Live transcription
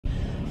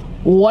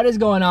What is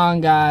going on,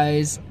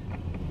 guys?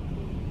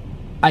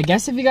 I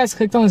guess if you guys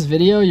clicked on this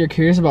video, you're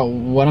curious about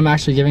what I'm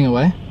actually giving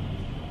away.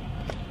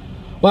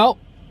 Well,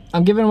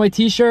 I'm giving away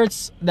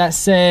t-shirts that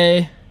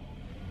say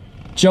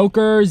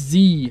Joker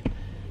Z.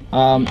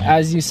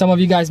 As some of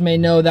you guys may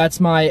know, that's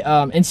my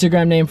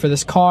Instagram name for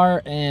this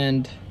car,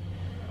 and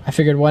I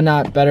figured why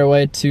not better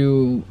way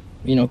to,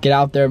 you know, get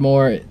out there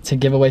more to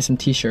give away some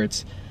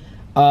t-shirts.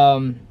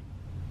 I'm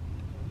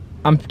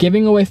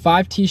giving away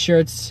 5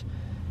 t-shirts,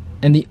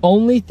 and the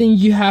only thing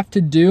you have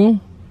to do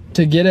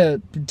to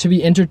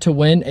be entered to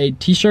win a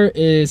t-shirt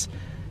is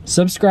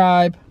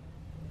subscribe,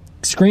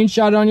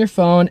 screenshot it on your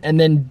phone, and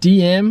then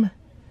DM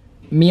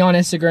me on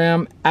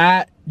Instagram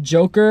at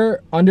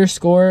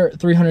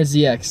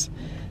Joker_300ZX.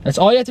 That's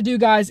all you have to do,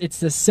 guys. It's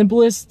the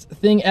simplest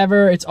thing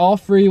ever. It's all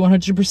free,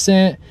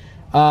 100%.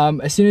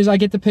 As soon as I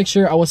get the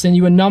picture, I will send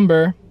you a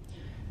number,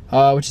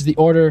 which is the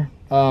order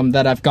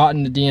that I've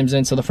gotten the DMs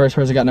in. So the first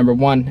person got number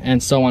 1,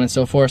 and so on and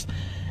so forth.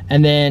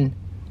 And then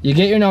you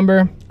get your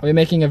number. I'll be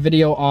making a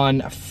video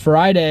on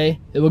Friday.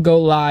 It will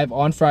go live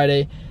on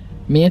Friday.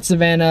 Me and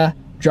Savannah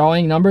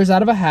drawing numbers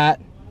out of a hat,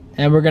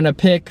 and we're gonna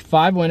pick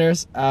 5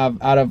 winners out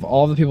of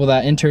all the people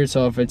that entered.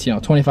 So if it's, you know,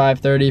 25,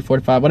 30,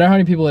 45, whatever how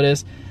many people it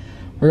is,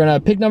 we're gonna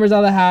pick numbers out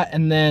of the hat,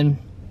 and then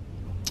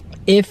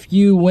if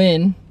you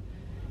win,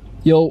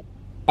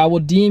 I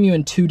will DM you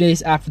in 2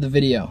 days after the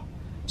video.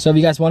 So if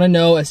you guys want to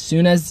know, as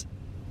soon as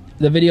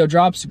the video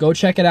drops, go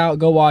check it out,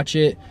 go watch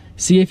it,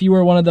 see if you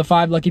were one of the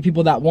 5 lucky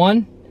people that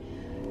won.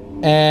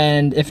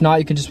 And if not,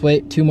 you can just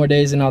wait 2 more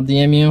days and I'll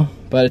DM you.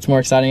 But it's more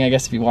exciting, I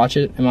guess, if you watch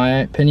it, in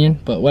my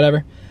opinion, but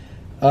whatever.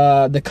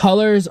 The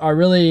colors are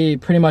really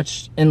pretty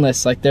much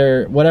endless. Like,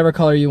 they're whatever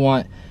color you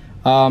want.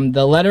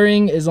 The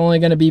lettering is only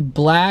going to be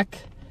black,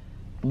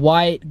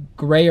 white,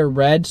 gray, or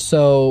red.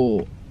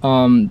 So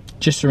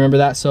just remember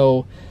that.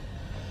 So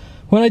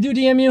when I do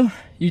DM you,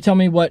 you tell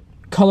me what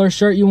color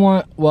shirt you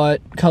want,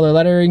 what color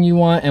lettering you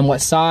want, and what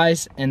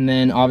size. And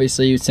then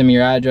obviously you send me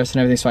your address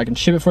and everything so I can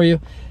ship it for you.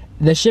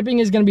 The shipping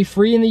is going to be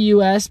free in the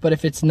US, but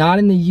if it's not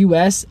in the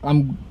US,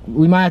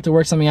 we might have to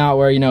work something out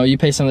where, you know, you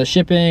pay some of the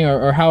shipping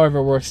or however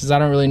it works, because I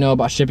don't really know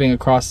about shipping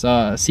across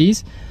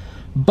seas.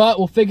 But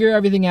we'll figure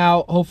everything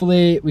out.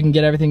 Hopefully we can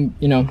get everything,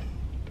 you know,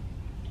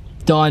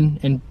 done,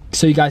 and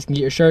so you guys can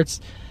get your shirts.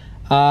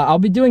 I'll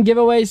be doing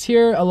giveaways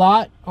here a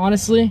lot,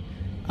 honestly.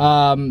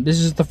 This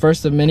is the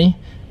first of many.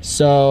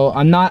 So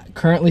I'm not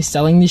currently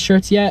selling these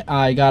shirts yet.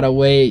 I gotta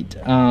wait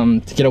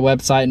to get a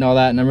website and all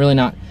that, and I'm really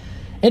not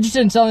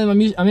interested in selling them.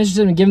 I'm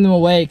interested in giving them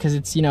away because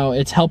it's, you know,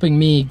 it's helping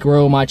me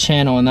grow my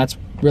channel, and that's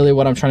really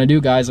what I'm trying to do,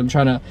 guys. I'm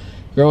trying to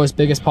grow as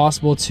big as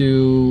possible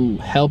to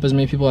help as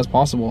many people as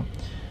possible.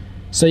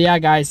 So yeah,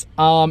 guys,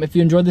 if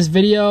you enjoyed this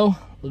video,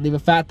 leave a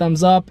fat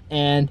thumbs up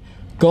and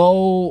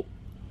go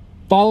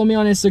follow me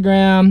on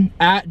Instagram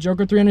at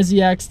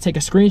Joker300ZX. Take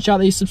a screenshot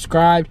that you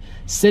subscribed,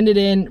 send it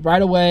in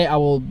right away. I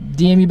will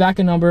DM you back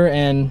a number,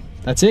 and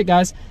that's it,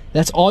 guys.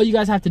 That's all you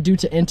guys have to do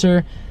to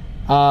enter.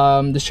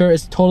 The shirt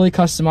is totally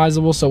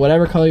customizable, so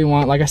whatever color you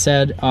want, like I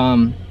said.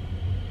 And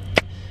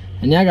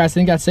yeah, guys, I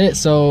think that's it.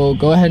 So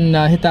go ahead and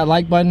hit that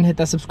like button, hit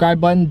that subscribe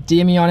button,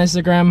 DM me on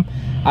Instagram.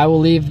 I will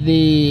leave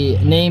the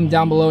name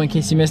down below in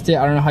case you missed it.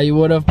 I don't know how you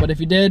would have, but if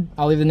you did,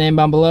 I'll leave the name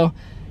down below.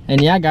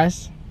 And yeah,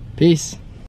 guys, peace.